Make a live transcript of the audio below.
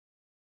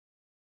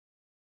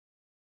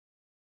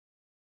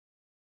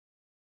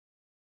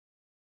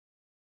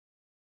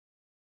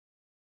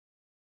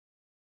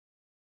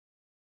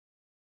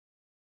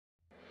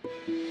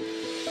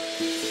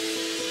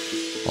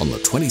On the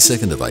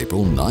 22nd of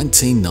April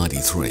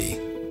 1993,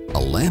 a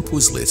lamp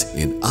was lit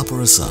in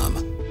Upper Assam.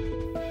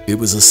 It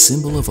was a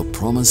symbol of a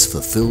promise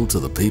fulfilled to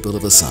the people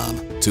of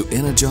Assam to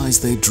energise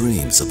their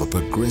dreams of a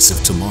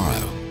progressive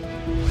tomorrow.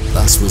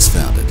 Thus was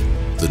founded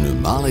the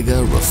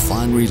Numaligarh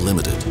Refinery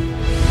Limited.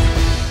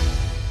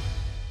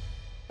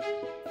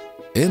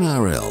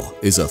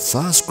 NRL is a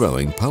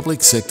fast-growing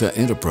public sector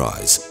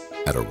enterprise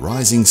and a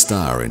rising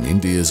star in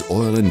India's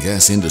oil and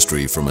gas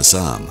industry from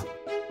Assam.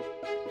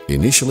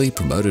 Initially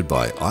promoted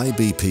by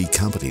IBP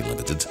Company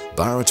Limited,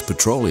 Bharat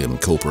Petroleum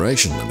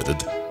Corporation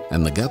Limited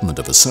and the Government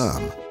of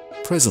Assam,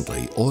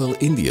 presently Oil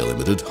India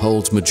Limited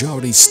holds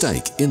majority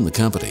stake in the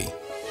company.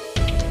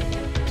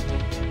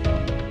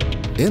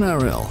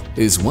 NRL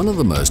is one of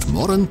the most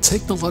modern,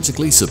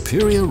 technologically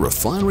superior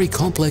refinery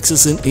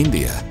complexes in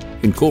India,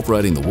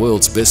 incorporating the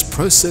world's best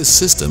process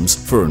systems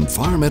for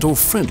environmental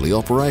friendly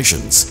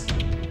operations.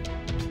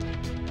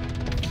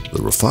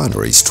 The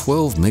refinery's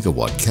 12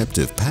 megawatt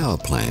captive power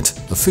plant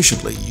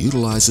efficiently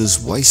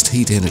utilises waste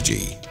heat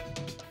energy.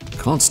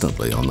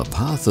 Constantly on the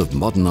path of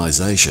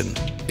modernisation,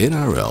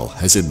 NRL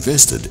has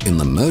invested in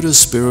the Motor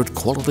Spirit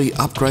Quality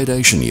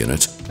Upgradation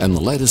Unit and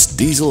the latest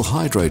diesel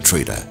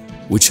hydrotreater,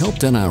 which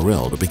helped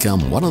NRL to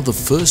become one of the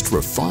first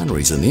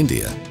refineries in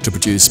India to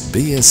produce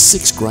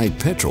BS6 grade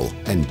petrol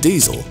and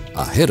diesel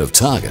ahead of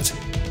target.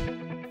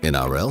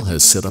 NRL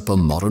has set up a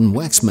modern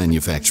wax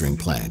manufacturing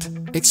plant,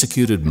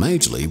 executed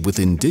majorly with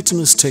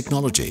indigenous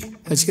technology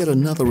as yet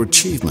another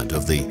achievement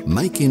of the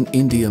Make in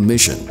India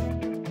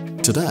mission.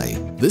 Today,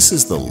 this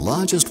is the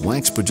largest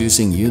wax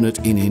producing unit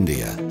in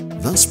India,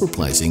 thus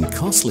replacing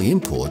costly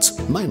imports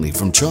mainly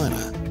from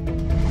China.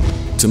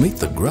 To meet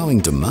the growing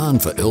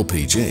demand for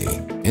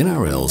LPG,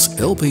 NRL's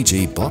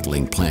LPG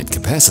bottling plant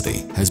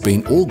capacity has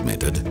been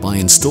augmented by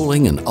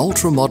installing an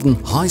ultra-modern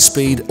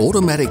high-speed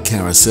automatic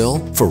carousel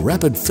for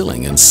rapid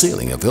filling and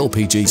sealing of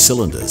LPG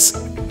cylinders.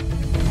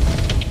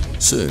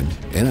 Soon,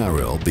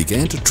 NRL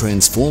began to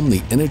transform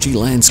the energy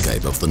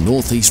landscape of the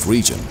northeast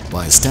region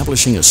by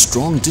establishing a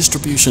strong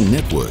distribution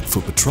network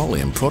for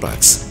petroleum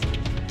products.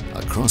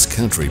 A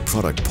cross-country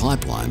product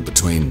pipeline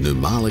between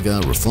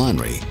Numaligarh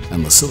Refinery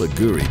and the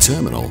Siliguri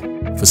terminal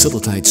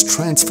facilitates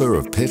transfer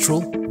of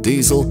petrol,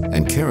 diesel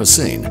and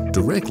kerosene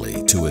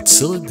directly to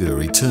its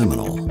Siliguri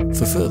terminal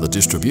for further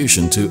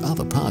distribution to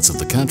other parts of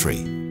the country.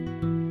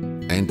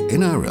 And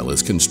NRL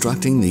is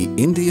constructing the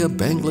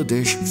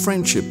India-Bangladesh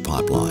Friendship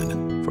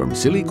Pipeline from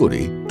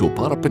Siliguri to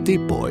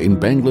Parapatipo in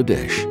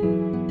Bangladesh.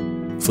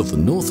 For the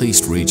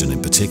northeast region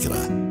in particular,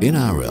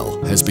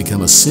 NRL has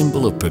become a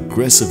symbol of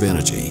progressive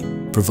energy,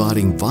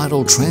 providing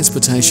vital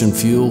transportation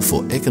fuel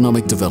for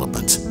economic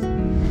development.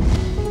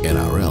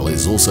 NRL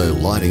is also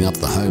lighting up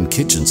the home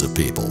kitchens of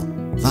people,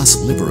 thus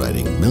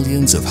liberating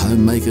millions of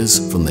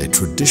homemakers from their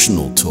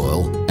traditional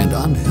toil and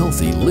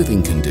unhealthy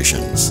living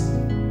conditions.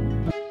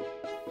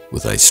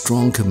 With a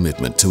strong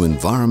commitment to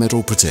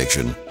environmental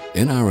protection,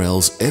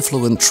 NRL's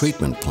effluent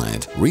treatment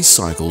plant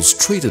recycles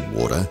treated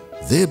water,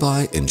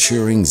 thereby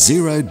ensuring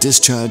zero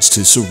discharge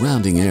to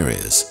surrounding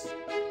areas.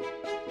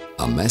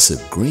 A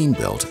massive green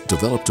belt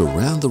developed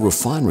around the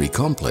refinery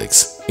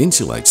complex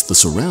insulates the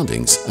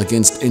surroundings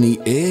against any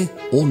air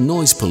or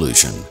noise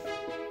pollution.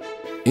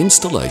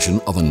 Installation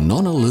of a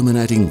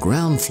non-illuminating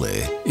ground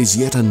flare is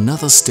yet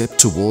another step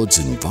towards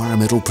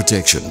environmental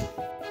protection.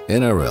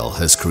 NRL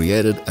has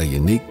created a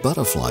unique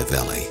butterfly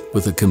valley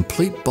with a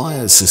complete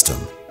biosystem,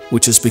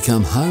 which has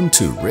become home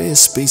to rare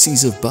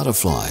species of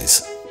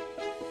butterflies.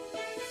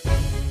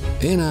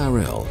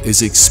 NRL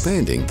is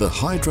expanding the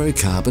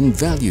hydrocarbon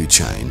value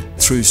chain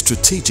through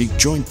strategic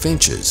joint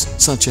ventures,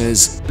 such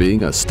as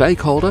being a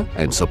stakeholder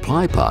and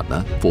supply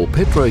partner for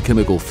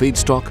petrochemical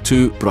feedstock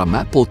to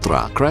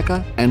Brahmaputra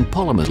Cracker and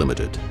Polymer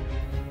Limited.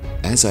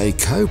 As a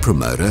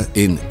co-promoter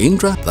in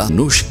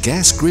Indradhanush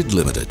Gas Grid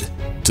Limited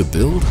to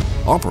build,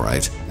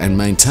 operate and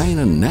maintain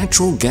a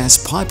natural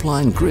gas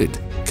pipeline grid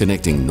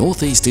connecting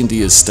northeast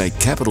India's state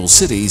capital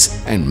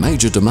cities and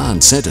major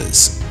demand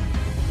centres.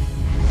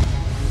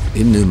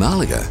 In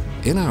Numaligarh,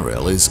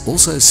 NRL is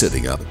also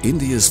setting up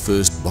India's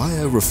first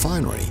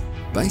biorefinery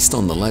based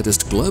on the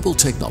latest global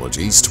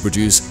technologies to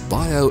produce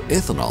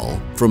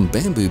bioethanol from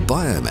bamboo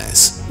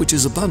biomass, which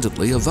is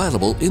abundantly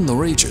available in the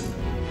region.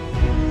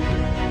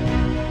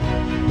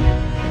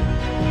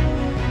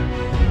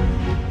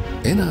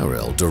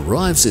 NRL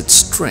derives its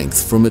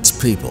strength from its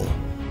people.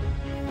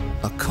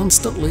 A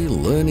constantly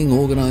learning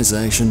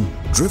organisation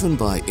driven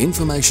by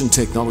information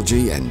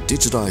technology and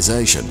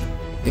digitisation,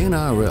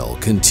 NRL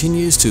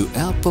continues to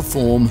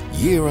outperform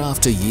year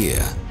after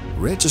year,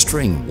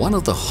 registering one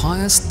of the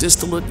highest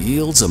distillate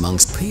yields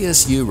amongst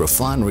PSU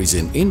refineries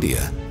in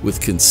India,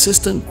 with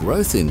consistent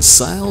growth in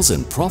sales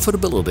and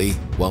profitability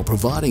while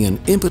providing an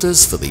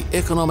impetus for the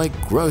economic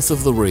growth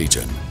of the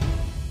region.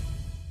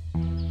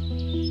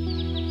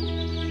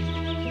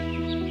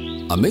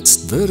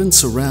 Amidst verdant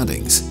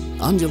surroundings,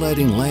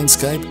 undulating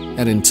landscape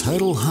and in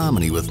total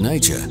harmony with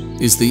nature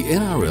is the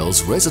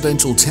NRL's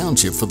residential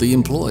township for the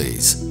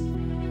employees.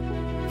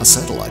 a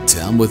satellite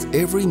town with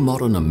every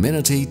modern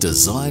amenity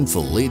designed for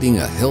leading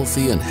a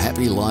healthy and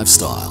happy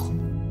lifestyle.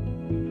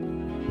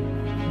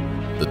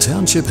 The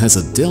township has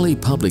a Delhi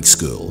public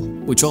school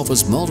which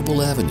offers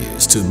multiple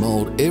avenues to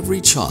mould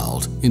every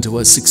child into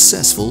a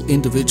successful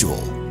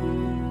individual.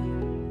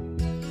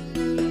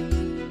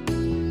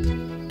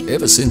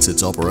 Ever since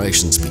its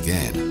operations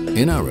began,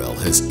 NRL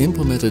has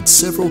implemented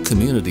several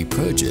community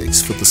projects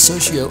for the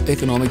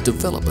socio-economic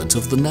development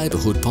of the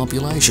neighbourhood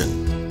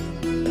population,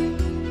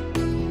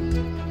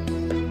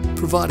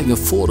 providing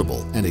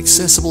affordable and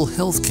accessible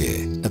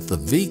healthcare at the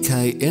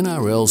VK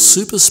NRL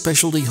Super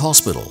Specialty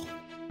Hospital,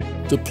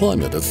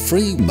 deployment of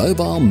free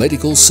mobile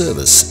medical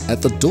service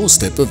at the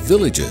doorstep of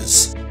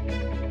villages.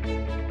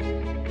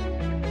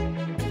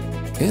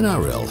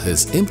 NRL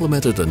has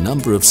implemented a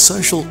number of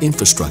social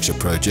infrastructure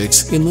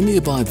projects in the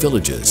nearby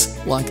villages,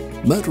 like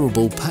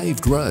motorable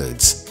paved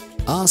roads,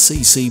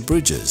 RCC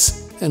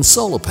bridges and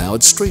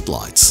solar-powered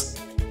streetlights.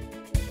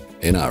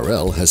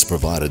 NRL has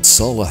provided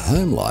solar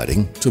home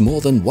lighting to more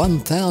than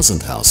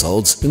 1,000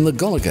 households in the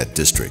Golaghat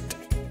district,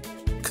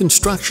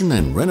 construction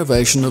and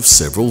renovation of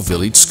several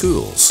village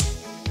schools,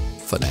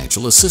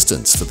 financial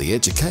assistance for the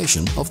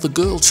education of the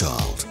girl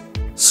child,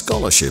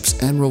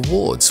 scholarships and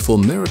rewards for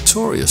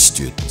meritorious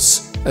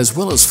students, as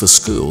well as for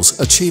schools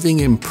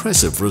achieving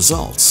impressive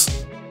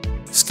results,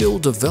 skill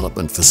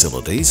development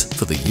facilities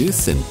for the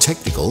youth in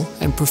technical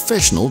and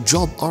professional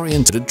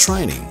job-oriented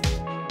training,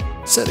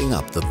 setting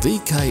up the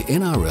VK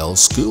NRL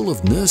School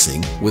of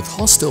Nursing with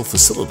hostel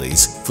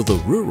facilities for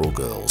the rural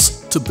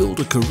girls to build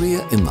a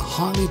career in the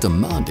highly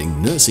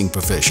demanding nursing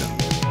profession,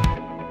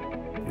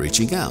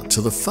 reaching out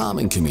to the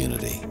farming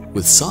community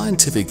with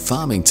scientific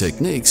farming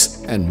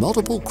techniques and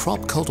multiple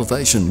crop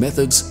cultivation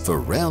methods for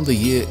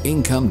round-the-year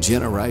income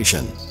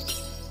generation.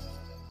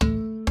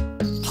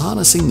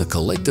 Harnessing the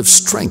collective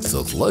strength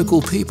of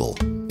local people,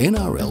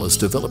 NRL is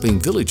developing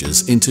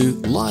villages into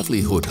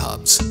livelihood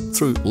hubs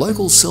through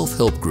local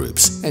self-help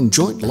groups and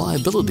joint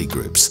liability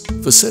groups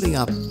for setting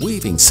up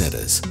weaving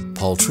centres,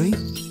 poultry,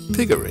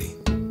 piggery,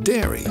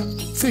 dairy,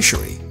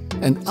 fishery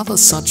and other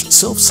such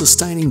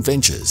self-sustaining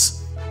ventures.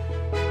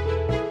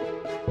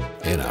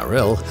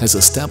 NRL has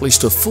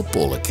established a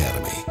football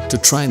academy to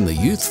train the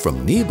youth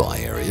from nearby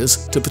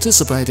areas to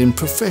participate in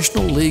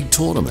professional league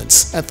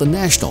tournaments at the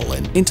national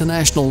and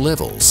international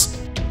levels.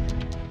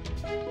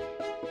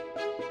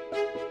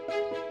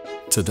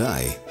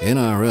 Today,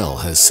 NRL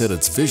has set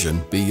its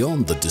vision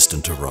beyond the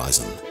distant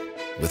horizon.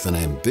 With an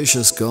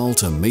ambitious goal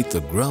to meet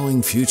the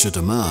growing future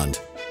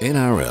demand,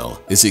 NRL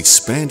is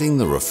expanding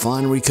the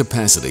refinery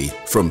capacity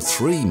from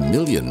 3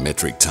 million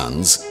metric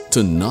tonnes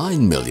to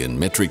 9 million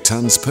metric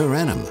tonnes per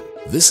annum.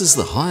 This is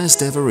the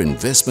highest ever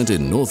investment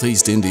in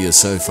northeast India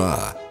so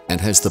far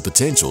and has the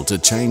potential to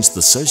change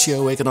the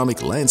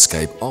socio-economic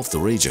landscape of the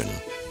region.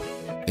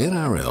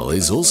 NRL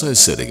is also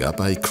setting up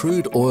a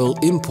crude oil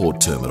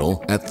import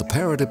terminal at the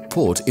Paradip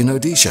port in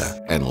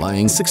Odisha and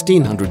laying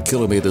 1,600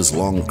 kilometres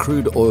long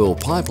crude oil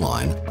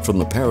pipeline from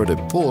the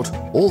Paradip port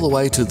all the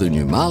way to the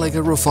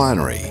Numaligarh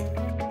Refinery.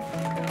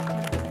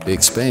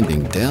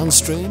 Expanding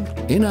downstream,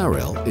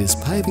 NRL is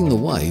paving the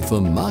way for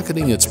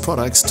marketing its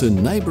products to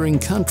neighbouring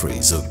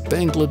countries of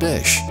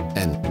Bangladesh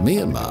and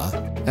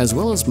Myanmar, as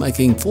well as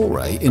making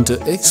foray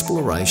into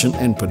exploration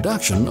and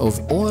production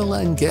of oil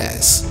and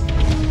gas.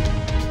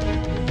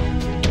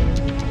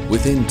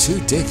 Within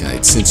 2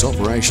 decades since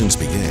operations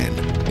began,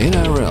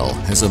 NRL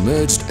has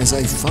emerged as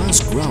a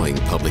fast-growing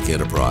public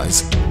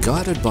enterprise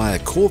guided by a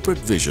corporate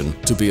vision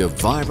to be a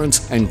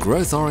vibrant and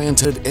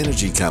growth-oriented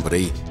energy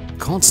company,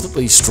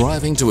 constantly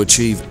striving to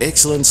achieve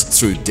excellence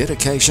through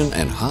dedication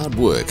and hard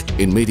work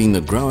in meeting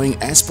the growing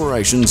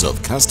aspirations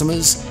of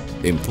customers,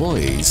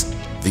 employees,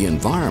 the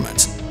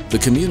environment, the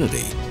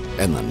community,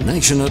 and the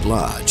nation at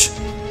large.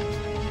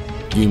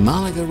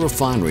 Numaligarh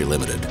Refinery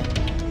Limited,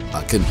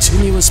 a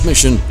continuous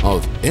mission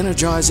of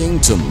energising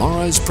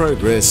tomorrow's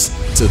progress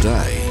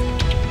today.